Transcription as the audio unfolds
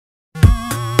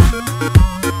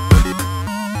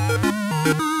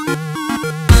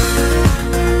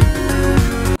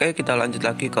Oke, kita lanjut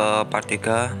lagi ke part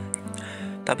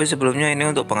 3. Tapi sebelumnya ini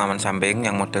untuk pengaman samping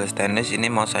yang model stainless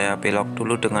ini mau saya pelok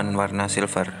dulu dengan warna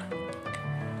silver.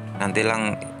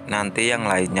 Nanti yang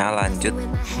lainnya lanjut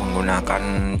menggunakan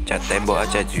cat tembok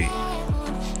aja cuy.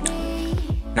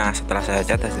 Nah, setelah saya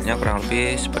cat hasilnya kurang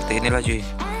lebih seperti inilah cuy.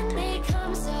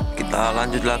 Kita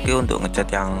lanjut lagi untuk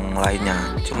ngecat yang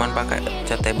lainnya, cuman pakai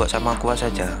cat tembok sama kuas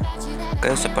saja.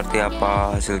 Oke, seperti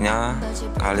apa hasilnya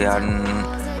kalian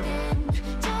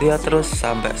lihat terus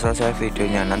sampai selesai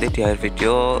videonya. Nanti di akhir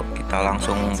video kita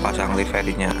langsung pasang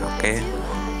liverinya. Oke.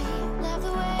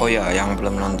 Oh ya, yang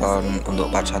belum nonton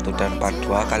untuk part 1 dan part 2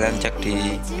 kalian cek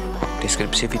di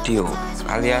deskripsi video.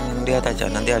 Kalian lihat aja,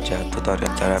 nanti ada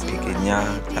tutorial cara bikinnya,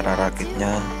 cara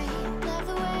rakitnya.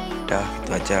 Udah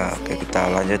gitu aja. Oke, kita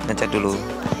lanjut ngecat dulu.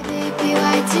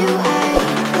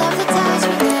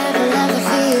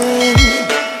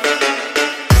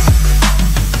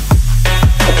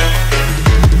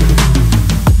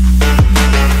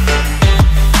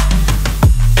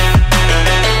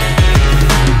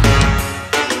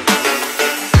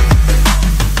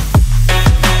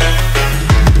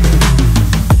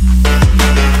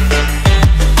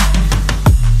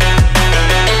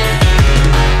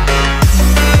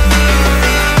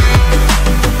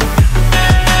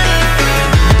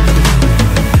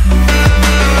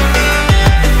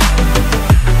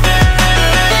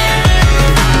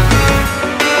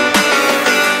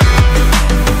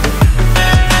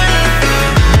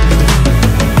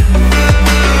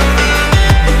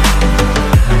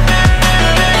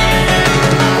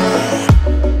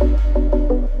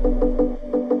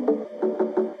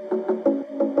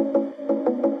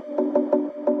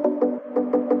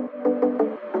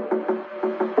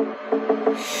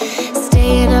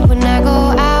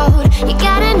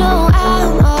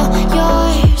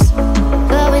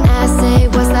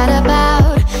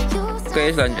 Oke,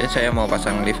 selanjutnya saya mau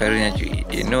pasang liverinya cuy.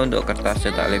 Ini untuk kertas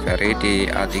cetak liveri di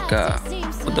A3.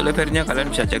 Untuk liverinya kalian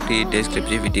bisa cek di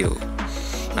deskripsi video.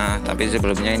 Nah, tapi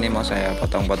sebelumnya ini mau saya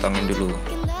potong-potongin dulu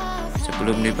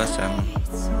sebelum dipasang.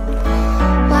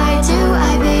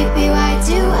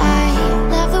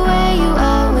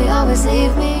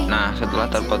 Nah, setelah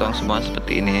terpotong semua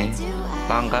seperti ini,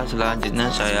 langkah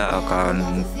selanjutnya saya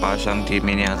akan pasang di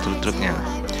miniatur truknya.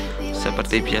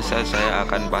 Seperti biasa saya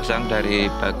akan pasang dari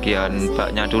bagian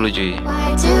baknya dulu cuy.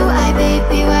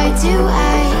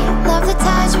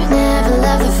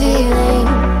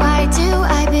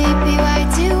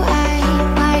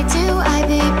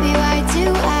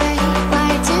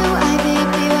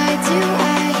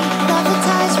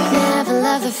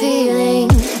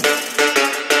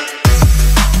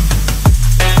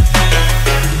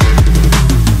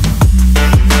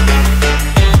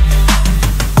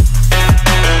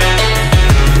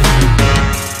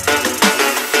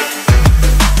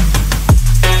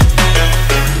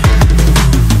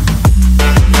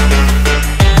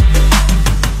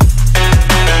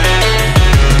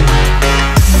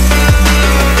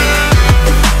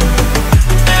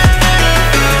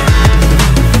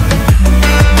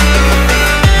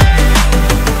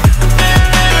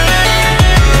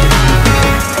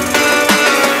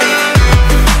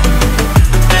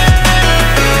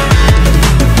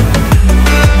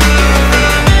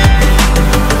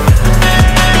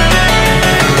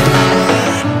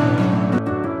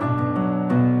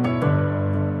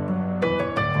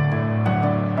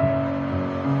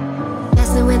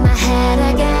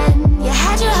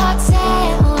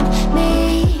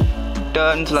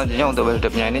 Dan selanjutnya untuk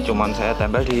weldupnya ini cuman saya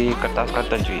tempel di kertas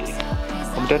karton cuy.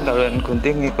 Kemudian kalian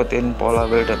gunting ngikutin pola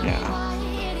weldupnya.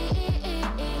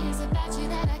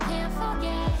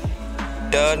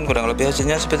 Dan kurang lebih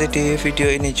hasilnya seperti di video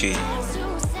ini cuy.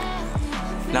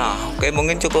 Nah, oke,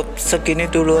 mungkin cukup segini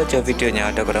dulu aja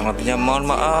videonya. Ada kurang lebihnya mohon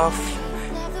maaf.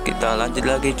 Kita lanjut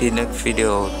lagi di next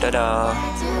video. Dadah.